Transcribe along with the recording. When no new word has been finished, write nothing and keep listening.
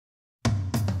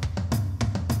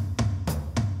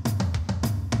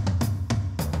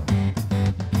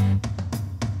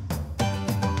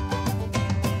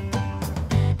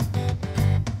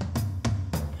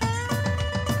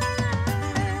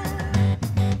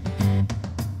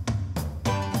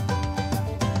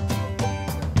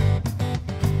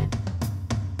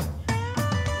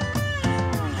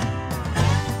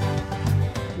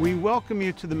welcome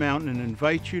you to the mountain and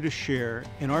invite you to share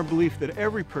in our belief that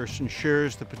every person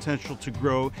shares the potential to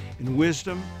grow in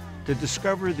wisdom, to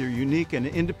discover their unique and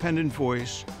independent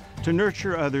voice, to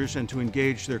nurture others, and to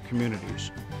engage their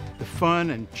communities. The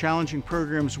fun and challenging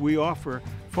programs we offer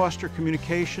foster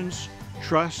communications,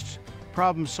 trust,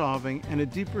 problem solving, and a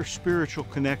deeper spiritual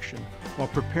connection while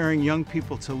preparing young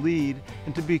people to lead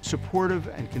and to be supportive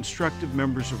and constructive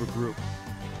members of a group.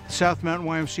 South Mountain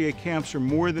YMCA Camps are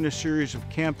more than a series of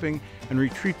camping and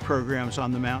retreat programs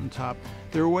on the mountaintop.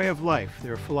 They're a way of life,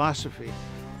 they're a philosophy.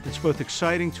 It's both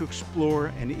exciting to explore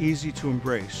and easy to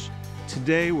embrace.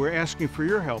 Today, we're asking for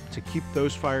your help to keep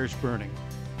those fires burning.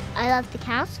 I love the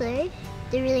counselors.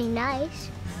 They're really nice.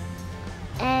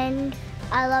 And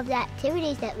I love the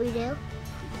activities that we do.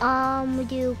 We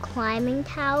do climbing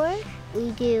tower,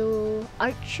 we do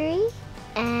archery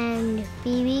and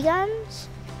BB guns,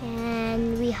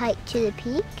 and we hike to the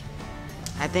peak.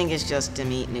 I think it's just to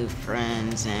meet new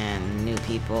friends and new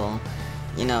people,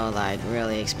 you know, like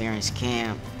really experience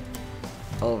camp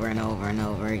over and over and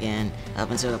over again, up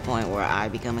until the point where I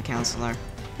become a counselor.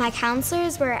 My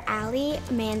counselors were Allie,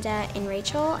 Amanda, and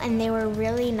Rachel, and they were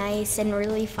really nice and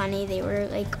really funny. They were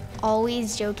like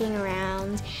always joking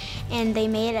around, and they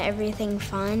made everything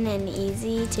fun and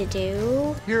easy to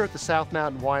do. Here at the South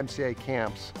Mountain YMCA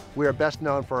Camps, we are best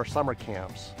known for our summer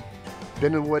camps.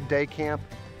 Bindenwood Day Camp,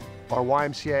 our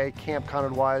YMCA Camp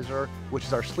Conradweiser, which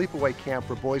is our sleepaway camp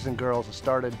for boys and girls that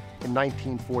started in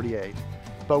 1948.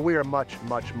 But we are much,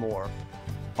 much more.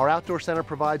 Our outdoor center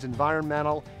provides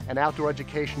environmental and outdoor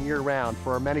education year-round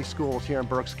for our many schools here in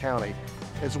Berks County,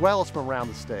 as well as from around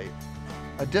the state.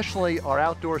 Additionally, our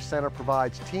outdoor center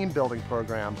provides team building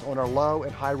programs on our low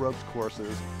and high ropes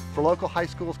courses for local high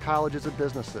schools, colleges, and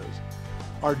businesses.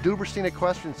 Our Duberstein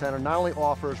Equestrian Center not only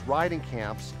offers riding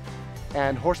camps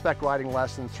and horseback riding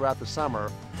lessons throughout the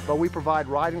summer, but we provide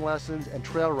riding lessons and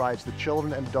trail rides to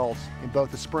children and adults in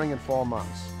both the spring and fall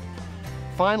months.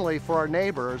 Finally, for our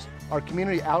neighbors, our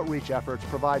community outreach efforts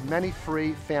provide many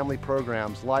free family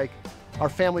programs like our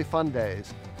Family Fun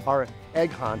Days, our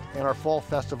Egg Hunt, and our Fall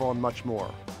Festival, and much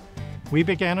more. We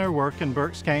began our work in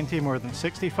Berks County more than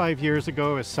 65 years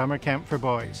ago as summer camp for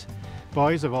boys.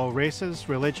 Boys of all races,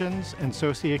 religions, and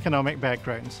socioeconomic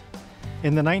backgrounds.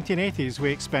 In the 1980s,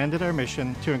 we expanded our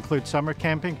mission to include summer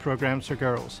camping programs for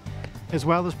girls, as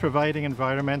well as providing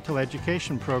environmental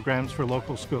education programs for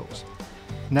local schools.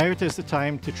 Now it is the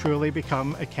time to truly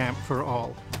become a camp for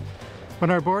all.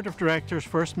 When our board of directors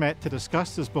first met to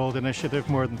discuss this bold initiative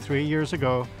more than 3 years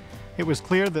ago, it was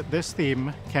clear that this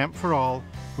theme, Camp for All,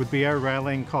 would be our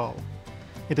rallying call.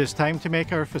 It is time to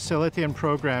make our facility and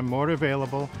program more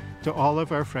available to all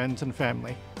of our friends and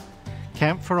family.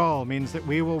 Camp for All means that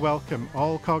we will welcome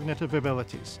all cognitive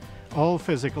abilities, all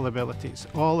physical abilities,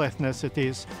 all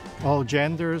ethnicities, all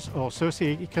genders, all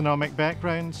socioeconomic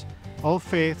backgrounds, all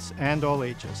faiths, and all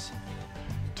ages.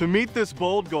 To meet this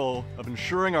bold goal of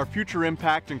ensuring our future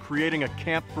impact and creating a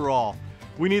camp for all,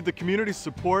 we need the community's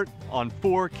support on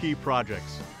 4 key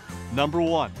projects. Number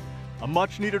 1, a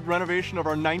much-needed renovation of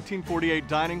our 1948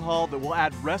 dining hall that will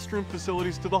add restroom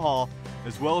facilities to the hall,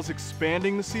 as well as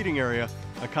expanding the seating area,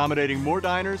 accommodating more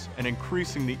diners and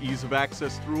increasing the ease of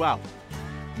access throughout.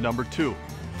 Number 2,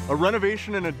 a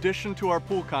renovation and addition to our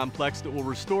pool complex that will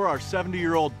restore our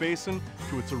 70-year-old basin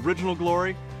to its original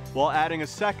glory, while adding a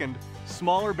second,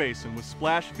 smaller basin with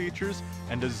splash features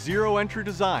and a zero-entry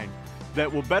design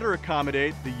that will better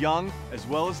accommodate the young as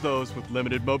well as those with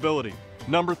limited mobility.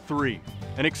 Number 3,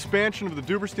 an expansion of the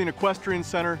Duberstein Equestrian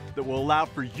Center that will allow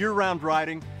for year-round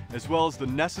riding as well as the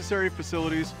necessary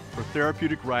facilities for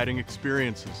therapeutic riding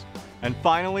experiences. And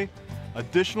finally,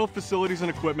 additional facilities and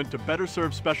equipment to better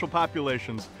serve special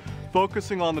populations,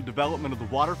 focusing on the development of the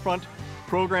waterfront,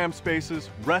 program spaces,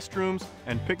 restrooms,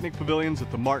 and picnic pavilions at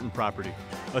the Martin property,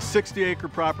 a 60-acre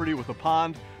property with a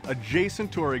pond adjacent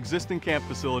to our existing camp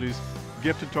facilities,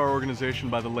 gifted to our organization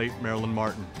by the late Marilyn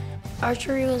Martin.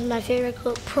 Archery was my favorite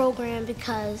program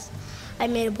because I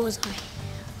made a bullseye.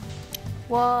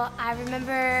 Well, I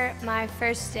remember my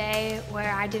first day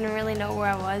where I didn't really know where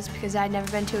I was because I'd never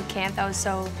been to a camp that was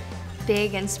so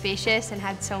big and spacious and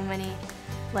had so many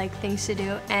things to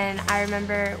do. And I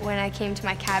remember when I came to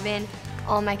my cabin,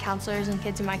 all my counselors and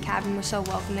kids in my cabin were so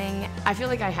welcoming. I feel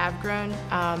like I have grown.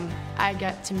 I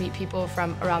get to meet people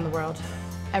from around the world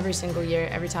every single year,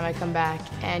 every time I come back,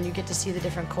 and you get to see the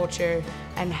different culture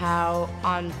and how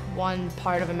on one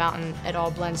part of a mountain it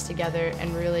all blends together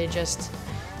and really just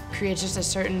creates just a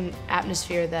certain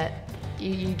atmosphere that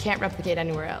you can't replicate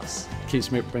anywhere else. Keeps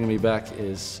bringing me back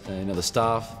is the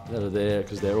staff that are there,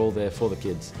 because they're all there for the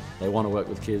kids. They want to work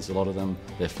with kids. A lot of them,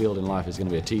 their field in life is going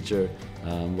to be a teacher,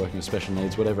 working with special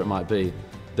needs, whatever it might be.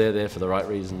 They're there for the right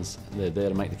reasons. They're there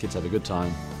to make the kids have a good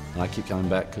time. And I keep coming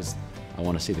back because I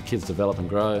want to see the kids develop and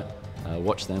grow,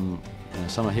 watch them.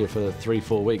 Some are here for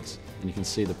 3-4 weeks, and you can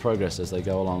see the progress as they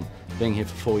go along. Being here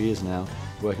for 4 years now,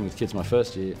 working with kids my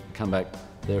first year, come back,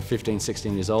 they're 15,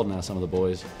 16 years old now, some of the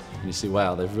boys, and you see,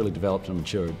 wow, they've really developed and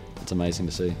matured. It's amazing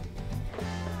to see.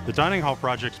 The dining hall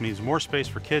project means more space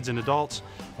for kids and adults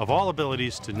of all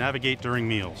abilities to navigate during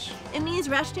meals. It means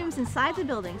restrooms inside the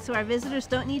building so our visitors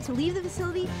don't need to leave the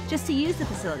facility just to use the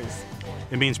facilities.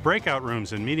 It means breakout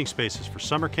rooms and meeting spaces for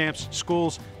summer camps,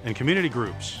 schools, and community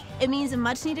groups. It means a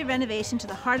much-needed renovation to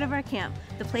the heart of our camp,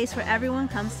 the place where everyone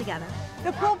comes together.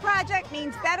 The pool project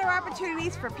means better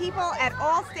opportunities for people at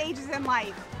all stages in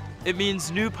life. It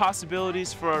means new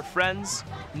possibilities for our friends,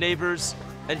 neighbors,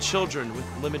 and children with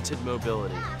limited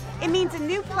mobility. It means a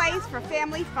new place for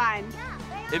family fun.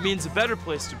 It means a better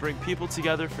place to bring people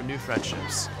together for new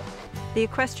friendships. The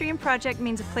equestrian project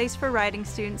means a place for riding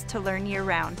students to learn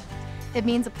year-round. It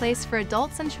means a place for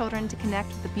adults and children to connect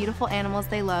with the beautiful animals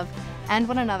they love and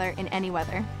one another in any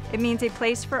weather. It means a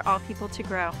place for all people to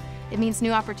grow. It means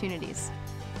new opportunities.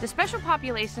 The Special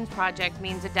Populations Project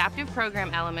means adaptive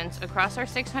program elements across our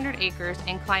 600 acres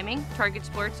in climbing, target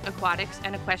sports, aquatics,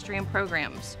 and equestrian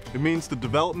programs. It means the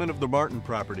development of the Martin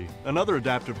property and other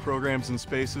adaptive programs and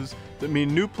spaces that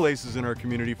mean new places in our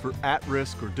community for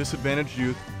at-risk or disadvantaged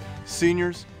youth,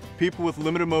 seniors, people with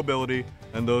limited mobility,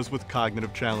 and those with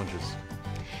cognitive challenges.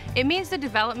 It means the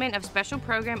development of special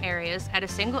program areas at a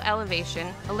single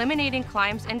elevation, eliminating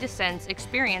climbs and descents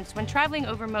experienced when traveling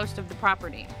over most of the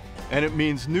property. And it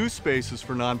means new spaces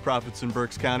for nonprofits in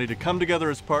Berks County to come together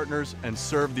as partners and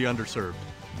serve the underserved.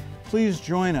 Please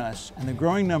join us and the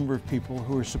growing number of people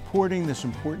who are supporting this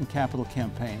important capital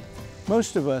campaign.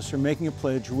 Most of us are making a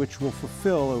pledge which we'll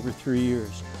fulfill over 3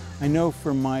 years. I know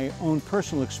from my own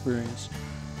personal experience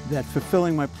that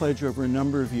fulfilling my pledge over a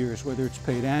number of years, whether it's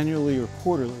paid annually or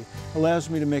quarterly, allows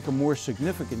me to make a more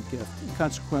significant gift and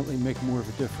consequently make more of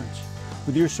a difference.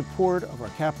 With your support of our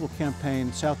capital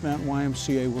campaign, South Mountain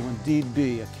YMCA will indeed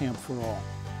be a camp for all.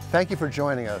 Thank you for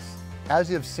joining us. As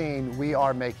you have seen, we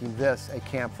are making this a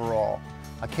camp for all.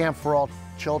 A camp for all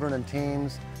children and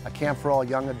teens, a camp for all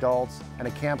young adults, and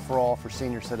a camp for all for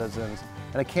senior citizens,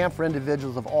 and a camp for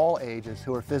individuals of all ages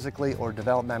who are physically or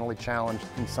developmentally challenged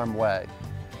in some way.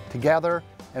 Together,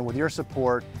 and with your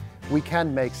support, we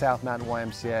can make South Mountain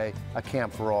YMCA a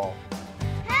camp for all.